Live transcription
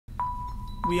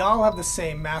We all have the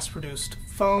same mass-produced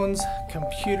phones,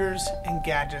 computers, and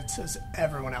gadgets as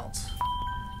everyone else.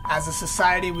 As a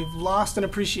society, we've lost an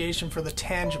appreciation for the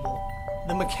tangible,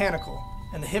 the mechanical,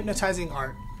 and the hypnotizing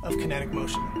art of kinetic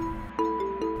motion.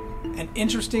 An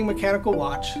interesting mechanical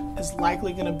watch is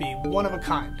likely going to be one of a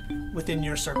kind within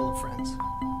your circle of friends.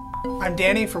 I'm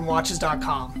Danny from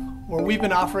Watches.com, where we've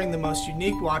been offering the most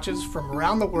unique watches from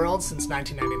around the world since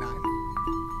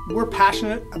 1999. We're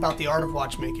passionate about the art of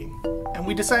watchmaking, and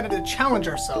we decided to challenge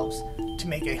ourselves to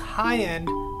make a high-end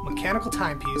mechanical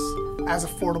timepiece as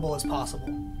affordable as possible.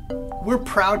 We're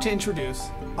proud to introduce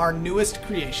our newest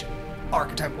creation,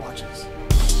 Archetype watches.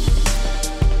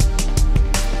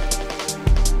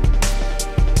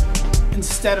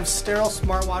 Instead of sterile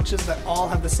smartwatches that all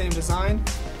have the same design,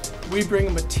 we bring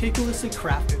a meticulously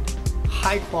crafted,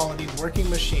 high-quality working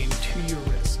machine to your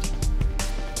wrist.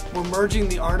 We're merging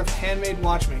the art of handmade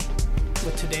watchmaking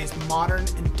with today's modern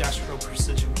industrial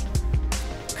precision,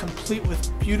 complete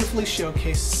with beautifully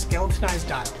showcased skeletonized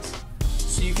dials,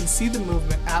 so you can see the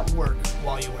movement at work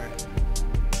while you wear it.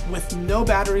 With no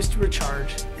batteries to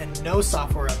recharge and no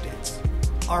software updates,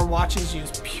 our watches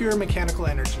use pure mechanical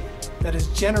energy that is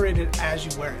generated as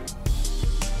you wear it.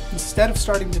 Instead of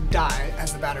starting to die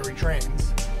as the battery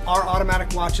drains, our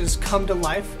automatic watches come to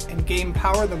life and gain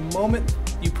power the moment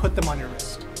you put them on your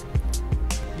wrist.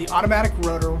 The automatic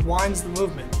rotor winds the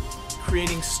movement,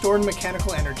 creating stored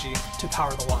mechanical energy to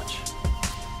power the watch.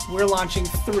 We're launching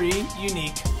 3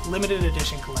 unique limited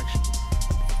edition collections.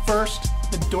 First,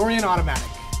 the Dorian Automatic,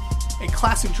 a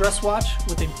classic dress watch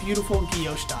with a beautiful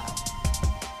guilloche dial.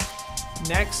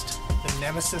 Next, the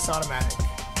Nemesis Automatic,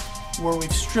 where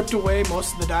we've stripped away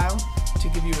most of the dial to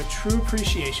give you a true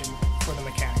appreciation for the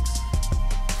mechanics.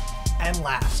 And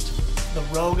last, the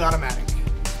Rogue Automatic,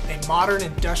 a modern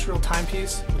industrial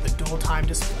timepiece with a dual time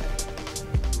display.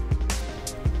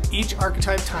 Each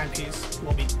Archetype timepiece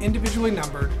will be individually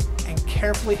numbered and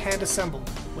carefully hand assembled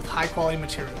with high quality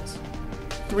materials.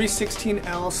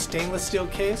 316L stainless steel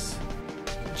case,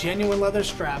 genuine leather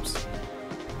straps,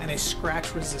 and a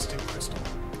scratch resistant crystal.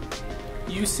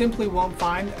 You simply won't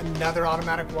find another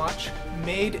automatic watch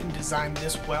made and designed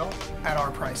this well at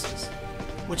our prices,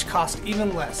 which cost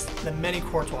even less than many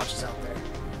quartz watches out there.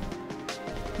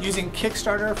 Using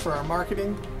Kickstarter for our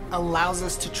marketing allows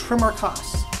us to trim our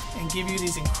costs and give you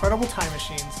these incredible time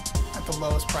machines at the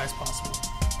lowest price possible.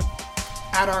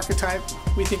 At Archetype,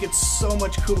 we think it's so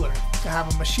much cooler to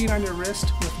have a machine on your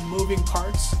wrist with moving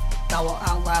parts that will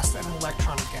outlast an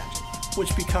electronic gadget,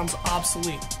 which becomes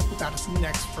obsolete without its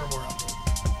next firmware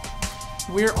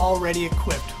update. We're already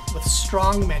equipped with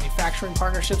strong manufacturing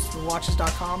partnerships through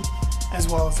Watches.com, as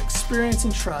well as experience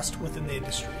and trust within the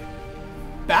industry.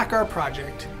 Back our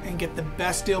project and get the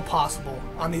best deal possible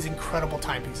on these incredible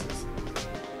timepieces.